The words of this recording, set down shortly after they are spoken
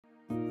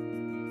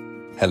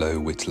Hello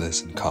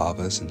whittlers and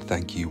carvers, and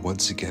thank you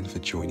once again for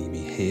joining me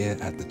here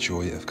at The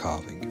Joy of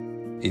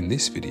Carving. In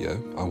this video,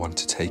 I want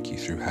to take you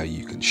through how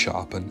you can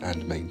sharpen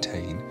and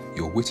maintain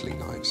your whittling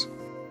knives.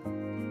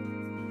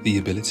 The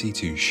ability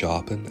to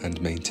sharpen and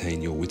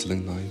maintain your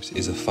whittling knives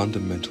is a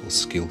fundamental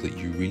skill that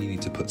you really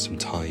need to put some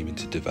time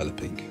into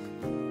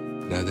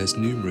developing. Now, there's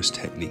numerous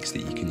techniques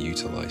that you can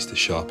utilize to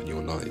sharpen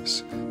your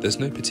knives. There's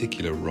no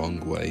particular wrong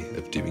way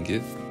of doing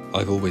it.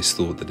 I've always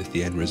thought that if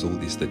the end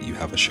result is that you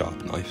have a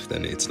sharp knife,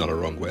 then it's not a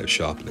wrong way of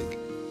sharpening.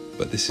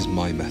 But this is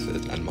my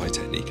method and my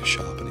technique of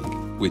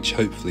sharpening, which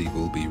hopefully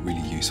will be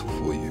really useful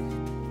for you.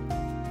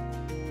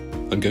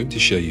 I'm going to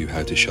show you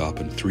how to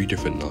sharpen 3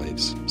 different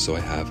knives. So I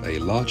have a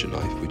larger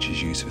knife, which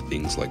is used for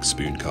things like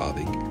spoon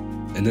carving,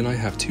 and then I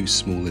have 2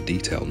 smaller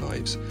detail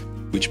knives,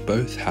 which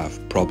both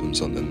have problems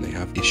on them. They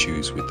have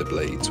issues with the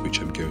blades, which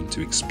I'm going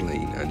to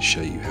explain and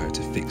show you how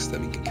to fix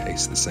them in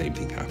case the same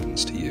thing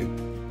happens to you.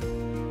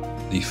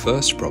 The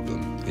first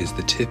problem is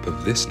the tip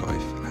of this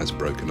knife has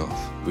broken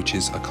off, which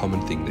is a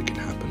common thing that can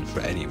happen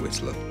for any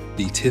whittler.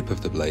 The tip of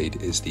the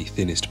blade is the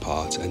thinnest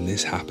part, and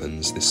this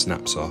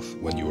snaps off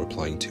when you're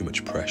applying too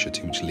much pressure,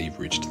 too much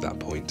leverage to that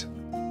point.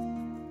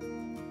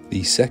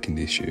 The second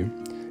issue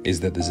is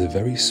that there's a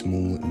very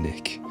small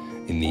nick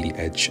in the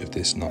edge of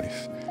this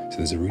knife. So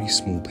there's a really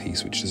small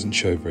piece which doesn't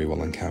show very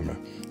well on camera,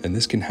 and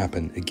this can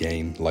happen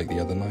again like the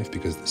other knife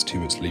because there's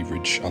too much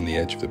leverage on the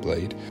edge of the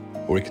blade,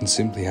 or it can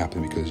simply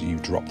happen because you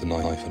drop the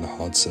knife on a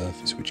hard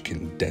surface which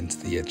can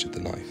dent the edge of the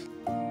knife.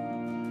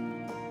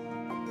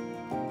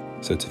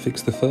 So to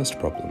fix the first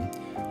problem,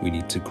 we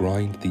need to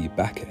grind the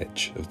back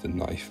edge of the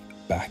knife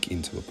back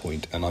into a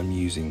point, and I'm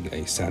using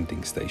a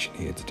sanding station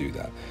here to do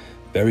that.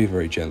 Very,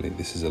 very gently.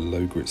 This is a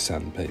low grit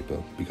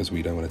sandpaper because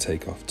we don't want to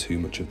take off too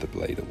much of the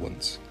blade at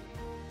once.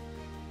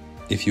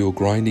 If you're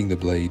grinding the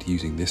blade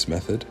using this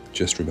method,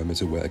 just remember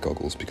to wear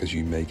goggles because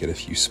you may get a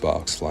few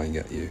sparks flying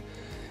at you.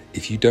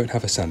 If you don't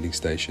have a sanding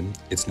station,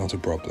 it's not a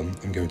problem.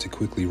 I'm going to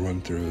quickly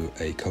run through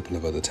a couple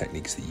of other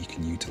techniques that you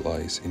can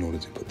utilize in order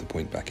to put the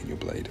point back in your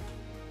blade.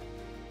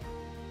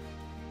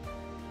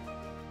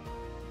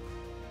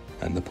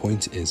 And the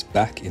point is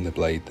back in the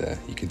blade there.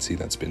 You can see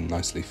that's been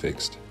nicely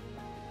fixed.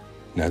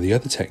 Now, the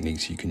other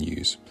techniques you can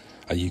use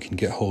are you can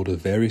get hold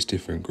of various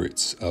different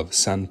grits of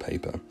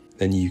sandpaper.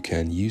 Then you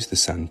can use the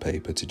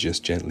sandpaper to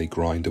just gently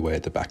grind away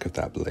at the back of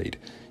that blade.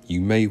 You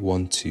may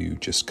want to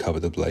just cover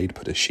the blade,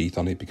 put a sheath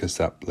on it because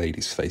that blade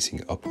is facing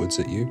upwards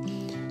at you.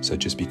 So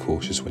just be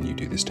cautious when you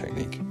do this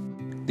technique.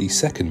 The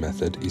second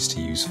method is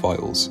to use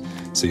files.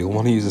 So you'll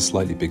want to use a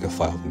slightly bigger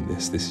file than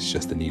this. This is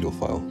just a needle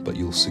file, but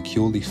you'll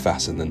securely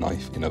fasten the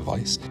knife in a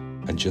vise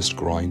and just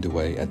grind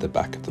away at the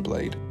back of the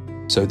blade.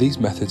 So these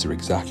methods are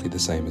exactly the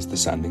same as the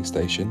sanding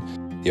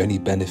station. The only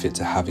benefit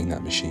to having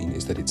that machine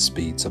is that it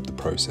speeds up the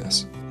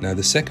process. Now,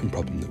 the second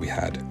problem that we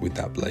had with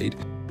that blade,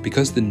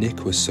 because the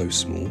nick was so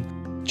small,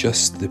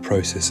 just the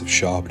process of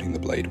sharpening the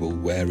blade will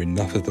wear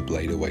enough of the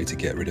blade away to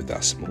get rid of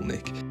that small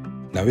nick.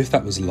 Now, if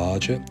that was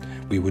larger,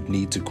 we would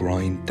need to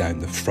grind down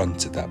the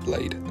front of that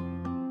blade.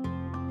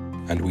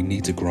 And we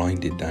need to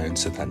grind it down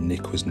so that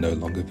nick was no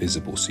longer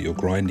visible. So you're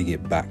grinding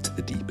it back to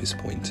the deepest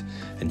point,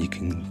 and you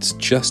can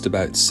just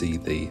about see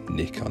the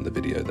nick on the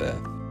video there.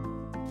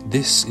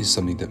 This is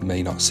something that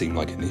may not seem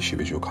like an issue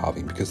as you're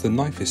carving because the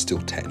knife is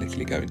still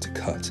technically going to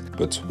cut,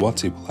 but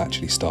what it will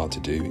actually start to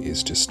do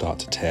is just start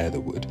to tear the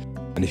wood.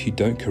 And if you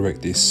don't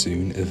correct this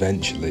soon,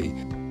 eventually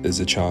there's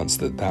a chance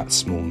that that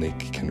small nick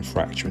can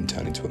fracture and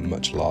turn into a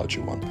much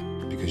larger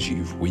one because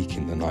you've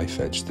weakened the knife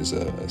edge. There's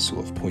a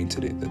sort of point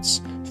at it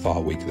that's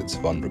far weaker, that's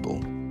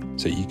vulnerable.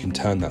 So you can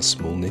turn that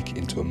small nick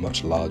into a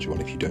much larger one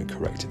if you don't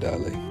correct it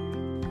early.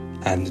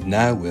 And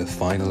now we're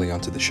finally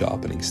onto the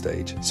sharpening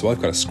stage. So I've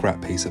got a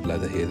scrap piece of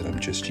leather here that I'm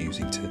just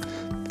using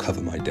to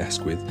cover my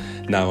desk with.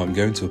 Now I'm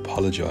going to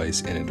apologise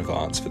in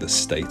advance for the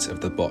state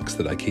of the box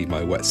that I keep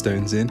my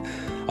whetstones in.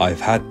 I've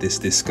had this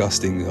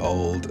disgusting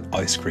old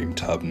ice cream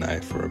tub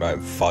now for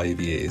about 5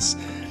 years,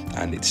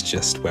 and it's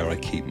just where I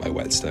keep my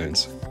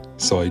whetstones.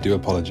 So I do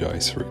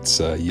apologise for its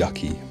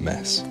yucky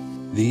mess.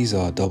 These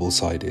are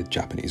double-sided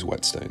Japanese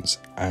whetstones,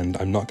 and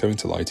I'm not going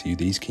to lie to you,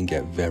 these can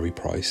get very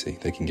pricey.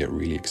 They can get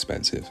really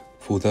expensive.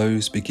 For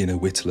those beginner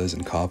whittlers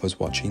and carvers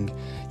watching,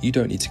 you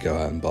don't need to go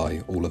out and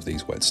buy all of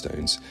these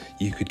whetstones.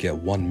 You could get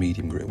one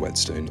medium grit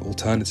whetstone.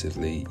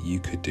 Alternatively, you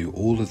could do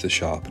all of the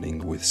sharpening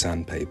with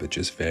sandpaper,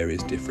 just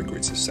various different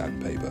grits of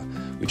sandpaper,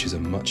 which is a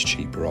much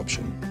cheaper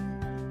option.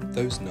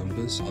 Those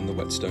numbers on the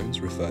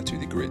whetstones refer to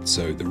the grit,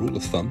 so the rule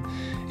of thumb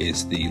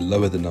is the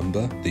lower the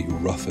number, the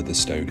rougher the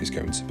stone is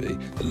going to be.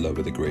 The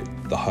lower the grit,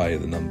 the higher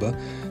the number,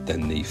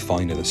 then the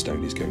finer the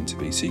stone is going to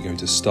be. So you're going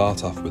to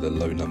start off with a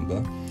low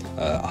number,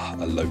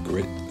 a low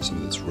grit,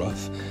 something that's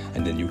rough,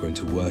 and then you're going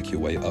to work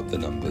your way up the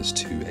numbers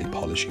to a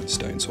polishing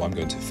stone. So I'm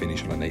going to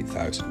finish on an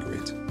 8000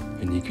 grit.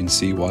 And you can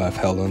see why I've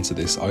held onto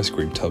this ice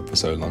cream tub for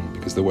so long,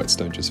 because the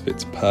whetstone just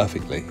fits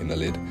perfectly in the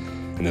lid.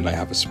 And then I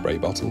have a spray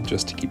bottle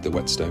just to keep the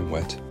whetstone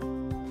wet.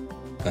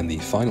 And the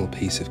final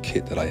piece of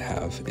kit that I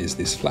have is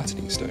this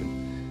flattening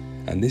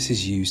stone. And this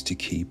is used to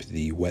keep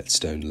the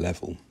whetstone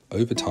level.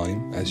 over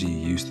time, as you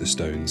use the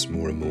stones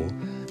more and more,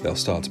 they'll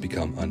start to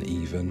become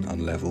uneven,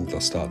 unlevel,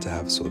 they'll start to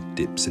have sort of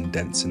dips and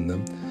dents in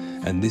them,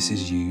 and this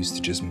is used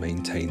to just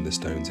maintain the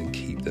stones and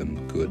keep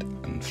them good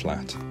and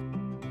flat.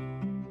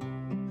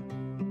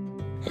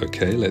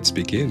 Okay, let's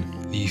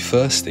begin. The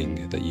first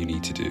thing that you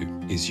need to do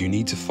is you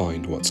need to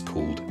find what's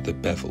called the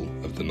bevel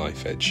of the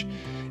knife edge.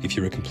 If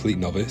you're a complete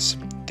novice,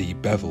 the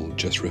bevel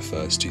just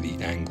refers to the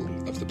angle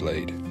of the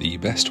blade. The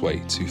best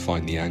way to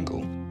find the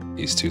angle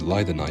is to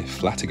lie the knife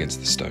flat against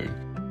the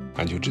stone,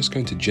 and you're just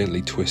going to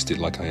gently twist it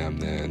like I am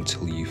there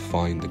until you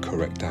find the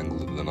correct angle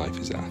that the knife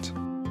is at.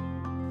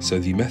 So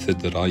the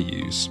method that I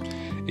use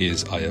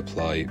is I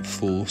apply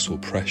force or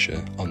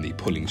pressure on the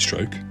pulling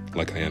stroke,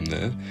 like I am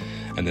there,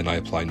 and then I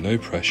apply no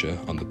pressure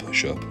on the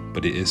push-up,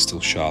 but it is still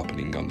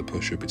sharpening on the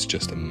push-up, it's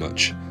just a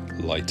much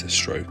lighter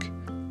stroke.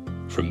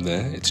 From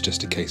there, it's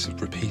just a case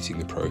of repeating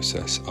the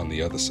process on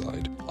the other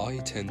side. I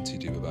tend to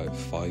do about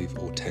 5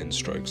 or 10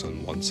 strokes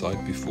on one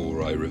side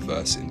before I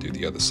reverse it and do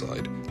the other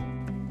side.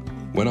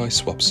 When I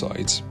swap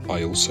sides,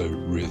 I also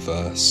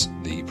reverse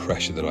the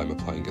pressure that I'm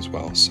applying as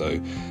well.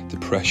 So the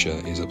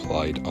pressure is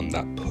applied on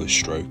that push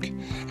stroke,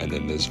 and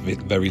then there's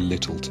very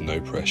little to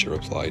no pressure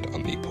applied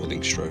on the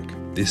pulling stroke.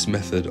 This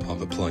method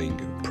of applying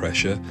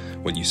pressure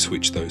when you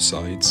switch those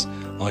sides,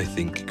 I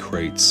think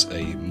creates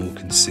a more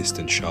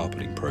consistent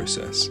sharpening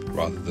process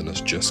rather than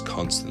us just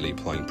constantly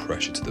applying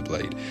pressure to the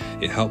blade.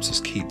 It helps us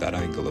keep that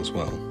angle as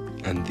well.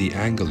 And the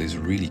angle is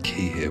really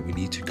key here. We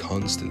need to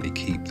constantly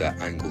keep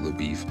that angle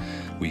that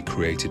we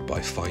created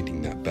by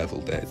finding that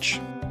beveled edge.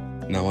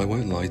 Now, I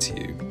won't lie to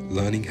you,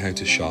 learning how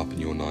to sharpen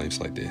your knives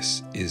like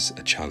this is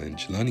a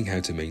challenge. Learning how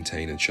to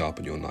maintain and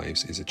sharpen your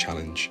knives is a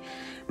challenge,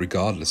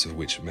 regardless of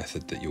which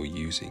method that you're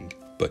using.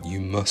 But you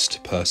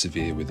must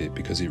persevere with it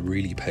because it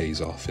really pays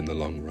off in the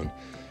long run.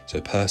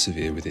 So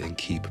persevere with it and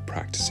keep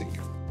practicing.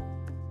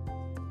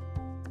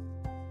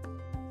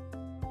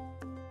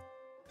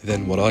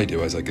 Then what I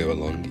do as I go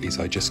along is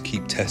I just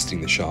keep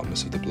testing the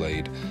sharpness of the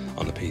blade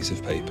on a piece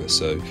of paper.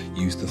 So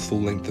use the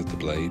full length of the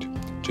blade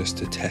just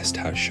to test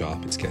how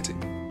sharp it's getting.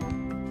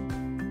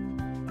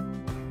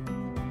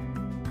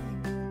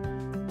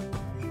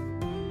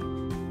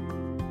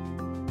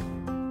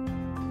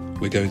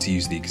 We're going to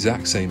use the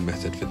exact same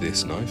method for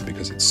this knife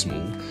because it's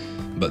small,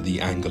 but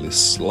the angle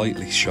is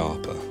slightly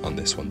sharper on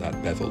this one.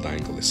 That beveled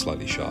angle is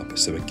slightly sharper.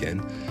 So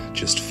again,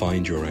 just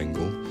find your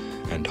angle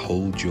and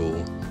hold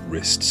your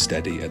wrist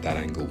steady at that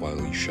angle while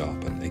you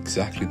sharpen.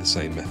 Exactly the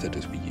same method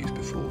as we used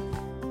before.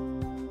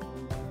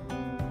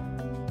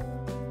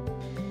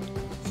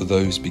 For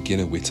those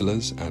beginner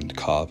whittlers and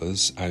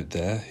carvers out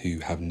there who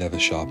have never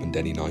sharpened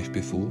any knife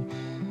before,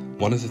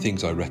 one of the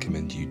things I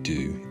recommend you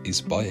do is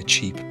buy a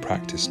cheap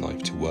practice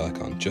knife to work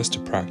on, just to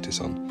practice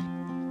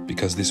on,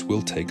 because this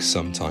will take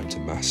some time to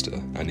master.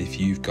 And if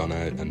you've gone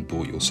out and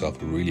bought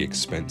yourself a really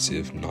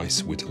expensive,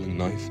 nice whittling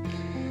knife,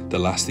 the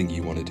last thing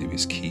you want to do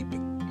is keep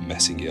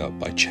messing it up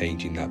by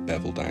changing that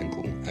beveled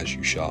angle as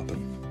you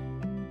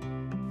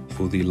sharpen.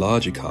 For the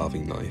larger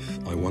carving knife,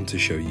 I want to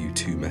show you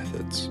two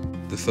methods.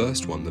 The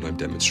first one that I'm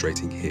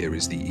demonstrating here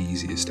is the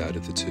easiest out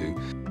of the two,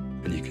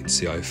 and you can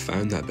see I've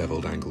found that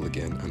beveled angle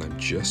again, and I'm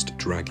just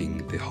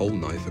dragging the whole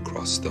knife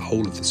across the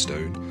whole of the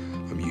stone.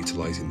 I'm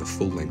utilizing the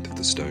full length of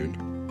the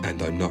stone,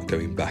 and I'm not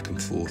going back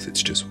and forth,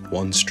 it's just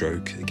one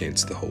stroke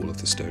against the whole of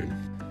the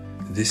stone.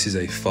 This is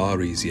a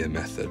far easier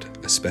method,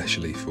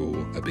 especially for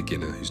a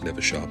beginner who's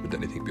never sharpened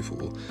anything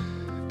before,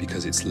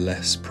 because it's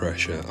less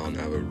pressure on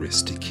our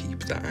wrist to keep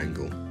that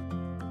angle.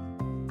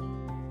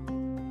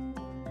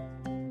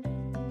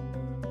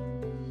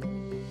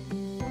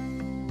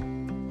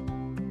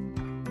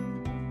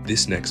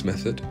 This next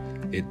method,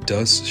 it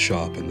does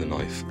sharpen the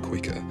knife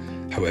quicker,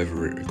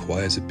 however it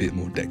requires a bit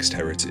more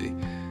dexterity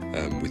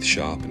with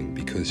sharpening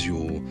because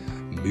you're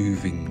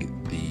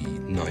moving the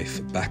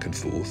knife back and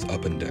forth,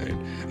 up and down,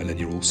 and then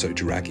you're also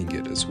dragging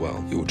it as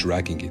well. You're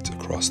dragging it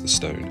across the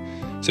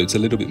stone. So it's a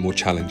little bit more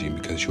challenging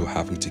because you're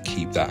having to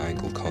keep that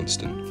angle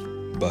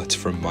constant. But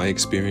from my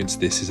experience,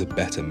 this is a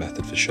better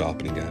method for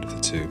sharpening out of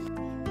the two.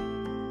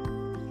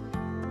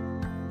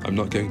 I'm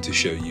not going to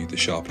show you the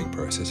sharpening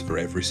process for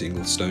every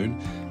single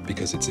stone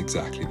because it's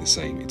exactly the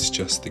same. It's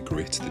just the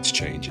grit that's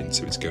changing.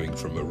 So it's going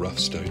from a rough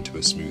stone to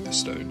a smoother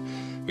stone.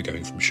 We're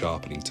going from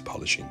sharpening to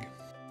polishing.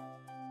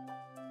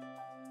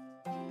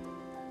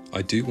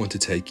 I do want to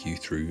take you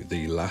through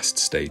the last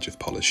stage of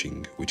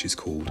polishing, which is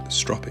called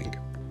stropping.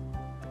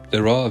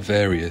 There are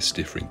various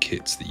different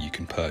kits that you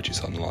can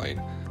purchase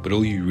online, but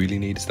all you really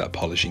need is that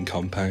polishing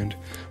compound,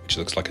 which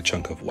looks like a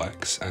chunk of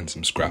wax, and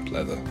some scrap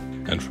leather.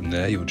 And from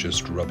there you're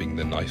just rubbing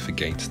the knife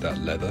against that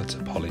leather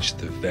to polish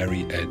the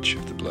very edge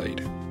of the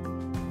blade.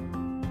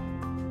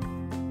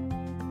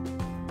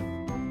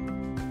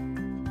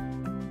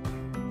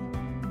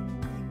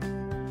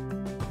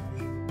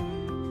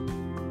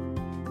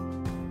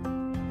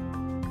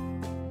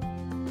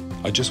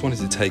 I just wanted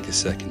to take a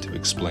second to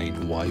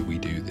explain why we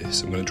do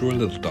this. I'm going to draw a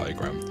little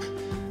diagram,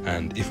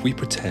 and if we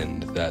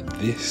pretend that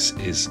this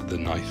is the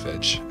knife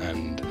edge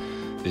and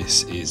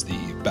this is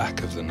the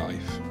back of the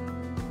knife,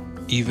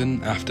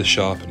 Even after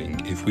sharpening,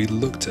 if we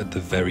looked at the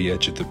very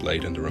edge of the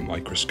blade under a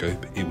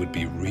microscope, it would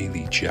be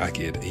really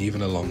jagged,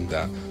 even along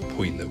that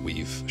point that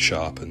we've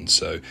sharpened.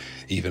 So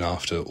even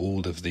after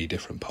all of the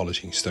different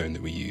polishing stone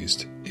that we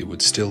used, it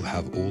would still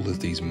have all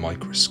of these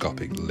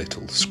microscopic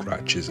little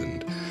scratches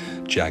and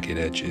jagged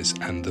edges.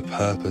 And the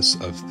purpose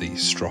of the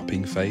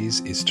stropping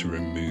phase is to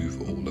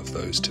remove all of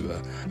those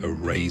to a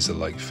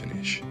razor-like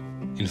finish.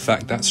 In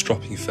fact, that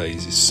stropping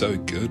phase is so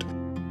good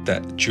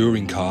that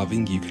during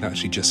carving you can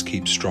actually just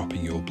keep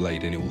stropping your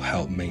blade and it will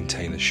help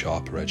maintain a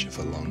sharper edge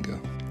for longer.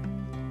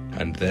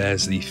 And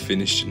there's the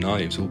finished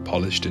knives, all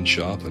polished and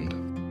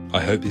sharpened. I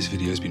hope this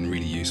video has been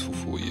really useful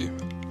for you.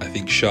 I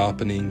think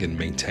sharpening and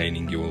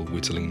maintaining your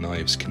whittling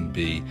knives can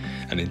be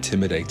an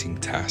intimidating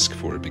task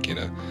for a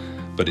beginner,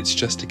 but it's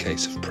just a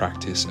case of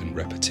practice and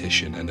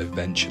repetition, and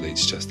eventually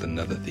it's just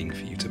another thing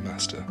for you to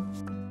master.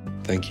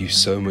 Thank you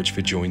so much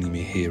for joining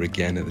me here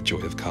again at The Joy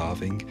of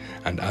Carving,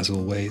 and as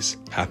always,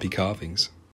 happy carvings.